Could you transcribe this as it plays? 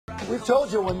We've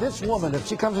told you when this woman, if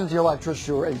she comes into your life, Trish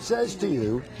Suhr, and says to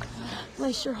you,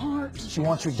 bless your heart, she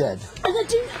wants you dead. I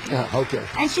do. Yeah, okay.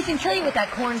 And she can kill you with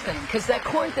that corn thing, because that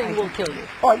corn thing will kill you.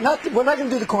 All right, we're not going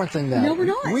to do the corn thing now. No, we're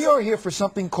not. We are here for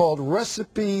something called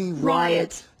Recipe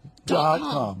Riot.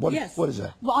 What is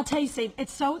that? Well, I'll tell you, Steve,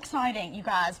 it's so exciting, you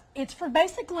guys. It's for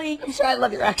basically... I'm sorry, I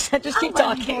love your accent. Just keep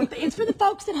talking. It's for the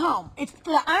folks at home. It's for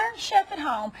the Iron Chef at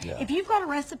home. Yeah. If you've got a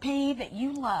recipe that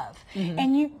you love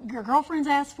and your girlfriends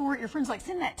ask for it, your friends like,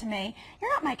 send that to me,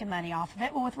 you're not making money off of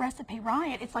it. Well, with Recipe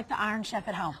Riot, it's like the Iron Chef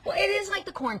at home. Well, it is like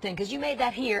the corn thing, because you made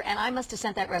that here, and I must have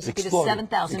sent that recipe to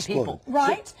 7,000 people.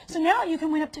 Right? So now you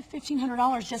can win up to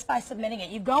 $1,500 just by submitting it.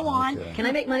 You go on. Can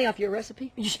I make money off your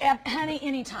recipe? Honey,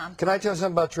 anytime. Can I tell you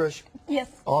something about Trish? Yes.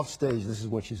 Off stage, this is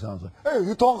what she sounds like. Hey,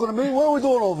 you talking to me? What are we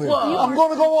doing over here? Whoa. I'm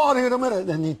going to go on here in a minute.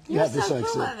 And you have this so accent.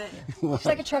 full of it. She's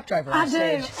like a truck driver I on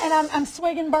stage. do, and I'm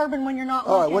swigging bourbon when you're not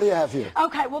looking. All right, what do you have here?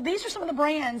 Okay, well, these are some of the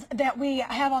brands that we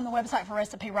have on the website for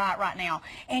Recipe Riot right now.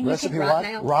 And Recipe you can,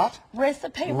 Riot? Rot?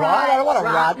 Recipe Riot? Riot. What a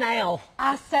Right now.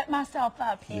 I set myself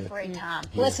up every time.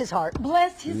 Bless his heart.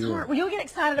 Bless his heart. Well, you'll get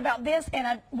excited about this,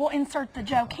 and we'll insert the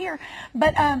joke here.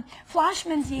 But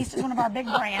Fleischmann's yeast is one of our big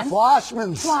brands.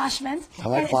 Fleischmann's. Fleischmann's. I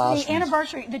like and it's Fleischmann's. the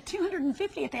anniversary, the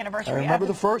 250th anniversary. I remember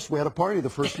the first. We had a party the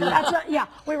first year. That's right, yeah,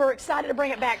 we were excited to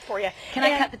bring it back for you. Can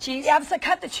I cut the cheese? Yeah, so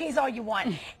cut the cheese all you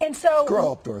want. And so,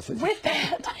 Grow up, Dorothy. with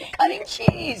that, Cutting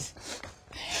cheese.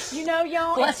 you know,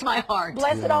 y'all. Bless my heart.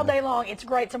 Bless it all day long. It's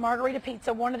great. It's a margarita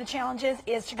pizza. One of the challenges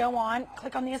is to go on,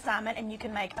 click on the assignment, and you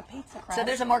can make a pizza crust. So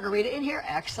there's a margarita in here?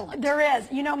 Excellent. There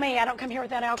is. You know me. I don't come here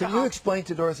without alcohol. Can you explain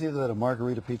to Dorothy that a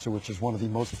margarita pizza, which is one of the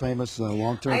most famous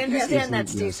long-term... I understand that,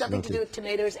 Steve. Yes, Something okay. to do with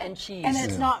tomatoes and cheese. And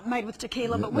it's not made with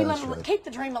tequila, but we that's love right. keep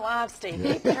the dream alive, Steve.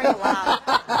 Keep the dream alive.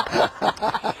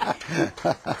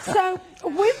 So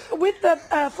with the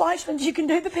Fleischmann's, you can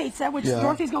do the pizza, which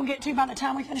Dorothy's going to get to by the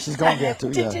time we finish. She's going to get to,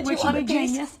 Which will be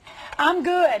genius. I'm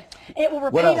good. It will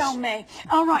repeat on me.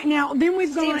 All right, now then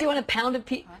we've got. Steve, do you want a pound of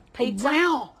pizza?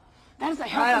 Wow. That is a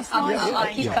healthy slice. I'll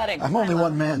keep cutting. I'm only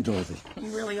one man, Dorothy.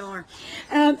 You really are.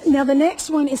 Now the next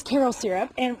one is Karo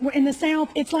syrup, and in the South,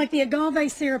 it's like the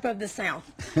agave syrup of the South.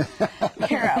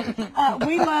 Karo.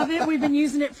 We love it. We've been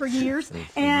using it for years,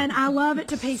 and I love it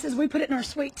to pieces. We put it in our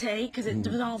sweet tea because it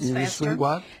dissolves faster. Sweet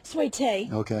what? Sweet tea.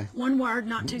 Okay. One word,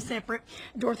 not two separate.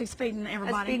 Dorothy's feeding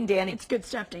everybody. That's feeding Danny. It's good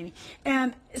stuff, Danny.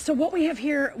 So what we have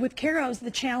here with Karo's, the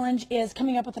challenge is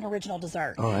coming up with an original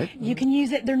dessert. All right. You can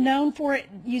use it. They're known for it.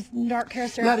 Use dark Karo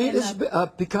syrup. Now, this is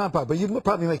pecan pie, but you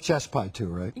probably make chess pie too,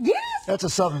 right? Yes. That's a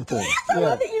Southern thing. Yes, I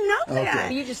love that you know that.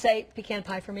 Will you just say pecan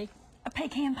pie for me? A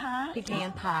pecan pie.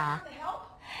 Pecan pie.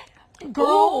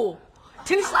 Girl. Ooh,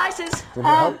 2 slices.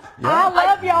 I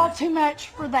love y'all too much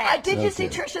for that. Did you see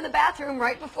Trish in the bathroom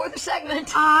right before the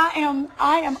segment? I am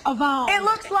Avon. It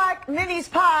looks like Minnie's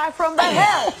pie from the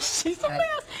hell. She's a mess.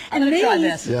 I'm And gonna try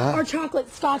these this. are chocolate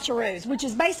scotcheroos, which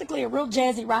is basically a real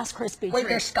jazzy Rice Krispie Wait, treat.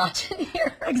 there's scotch in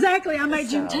here. Exactly. I made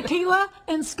you tequila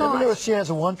and scotch. Everybody, she has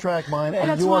a one-track mind, and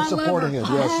That's you why are I love supporting her. it.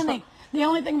 Yes. Honey, the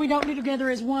only thing we don't do together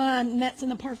is wine, and that's in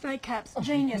the parfait cups.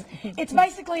 Genius. It's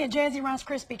basically a jazzy Rice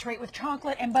Krispie treat with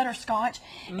chocolate and butterscotch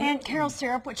and Karo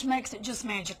syrup, which makes it just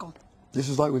magical. This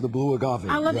is like with the blue agave.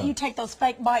 I love that you take those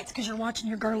fake bites because you're watching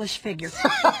your girlish figure.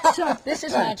 So This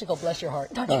is magical, bless your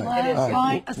heart. don't you love it?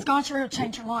 Right? A scotch will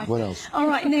change your life. What else? All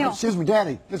right, now. Excuse me,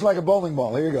 Danny. It's like a bowling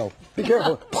ball. Here you go. Be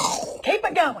careful. Keep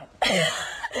it going.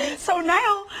 So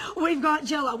now we've got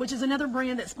Jell-O, which is another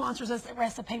brand that sponsors us at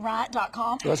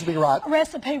RecipeRiot.com. Recipe Riot.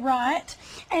 Recipe Riot.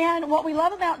 And what we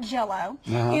love about Jell-O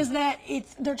is that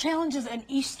their challenge is an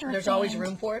Easter There's themed. always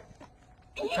room for it.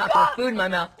 You Not got- for food in my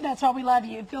mouth. That's why we love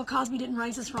you. If Bill Cosby didn't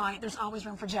raise us right, there's always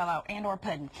room for Jell-O and or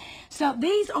pudding. So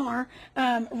these are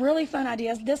really fun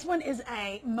ideas. This one is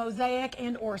a mosaic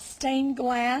and or stained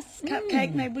glass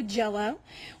cupcake made with Jell-O,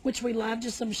 which we love.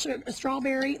 Just some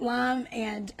strawberry, lime,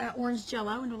 and orange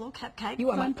Jell-O into a little cupcake. You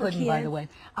are my Fun for pudding, by kids. the way.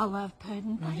 I love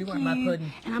pudding. Thank you are my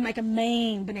pudding. And I make a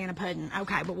mean banana pudding.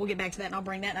 Okay, but we'll get back to that, and I'll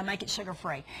bring that, and I make it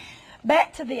sugar-free.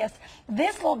 Back to this.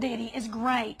 This little ditty is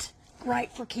great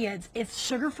for kids. It's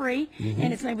sugar-free,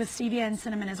 and it's made with stevia and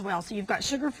cinnamon as well. So you've got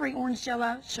sugar-free orange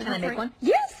Jell-O, sugar-free. Can I make one?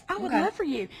 Yes, I would love for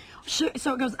you. So it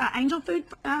goes angel food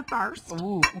first.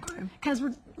 Ooh, okay. Because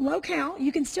we're low-cal.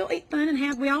 You can still eat fun and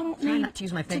have, we all don't Try need not to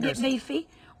use my get fingers. beefy.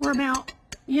 We're about,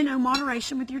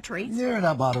 moderation with your treats. You're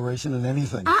not moderation in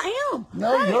anything. I am.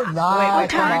 No, Hey, you're not.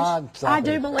 Okay. Come on. Stop I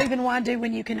do it. believe in why do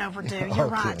when you can overdo. You're Okay,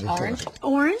 right. okay.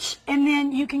 Orange, and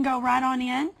then you can go right on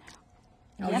in.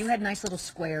 Oh, Yes. you had nice little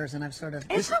squares, and I've sort of...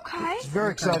 It's okay. It's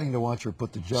very exciting to watch her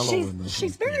put the Jell-O in this.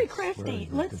 She's very crafty.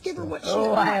 Let's give her what she Oh,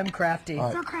 wants. I am crafty.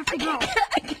 It's a crafty girl.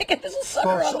 I can't get this sucker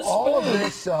on Folks, the all of spoon.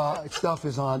 this stuff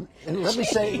is on, and let me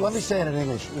say it in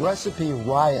English,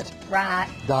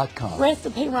 RecipeRiot.com.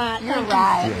 Recipe Riot. You're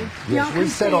right. Yes, we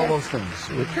said all those things.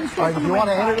 All right, if you want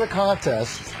to enter the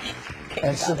contest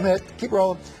and submit, keep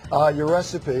rolling, your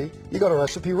recipe, you go to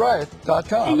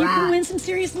RecipeRiot.com. And you can win some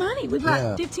serious money. We've got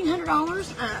Yeah.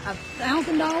 $1,500,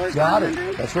 $1,000, Got it.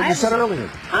 $500. That's what you said earlier.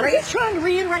 I'm just trying to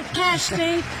reiterate the cash,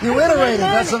 Steve. You iterated.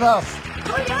 That's enough.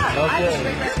 Oh, yeah. I just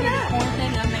re-recipe the corn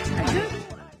thing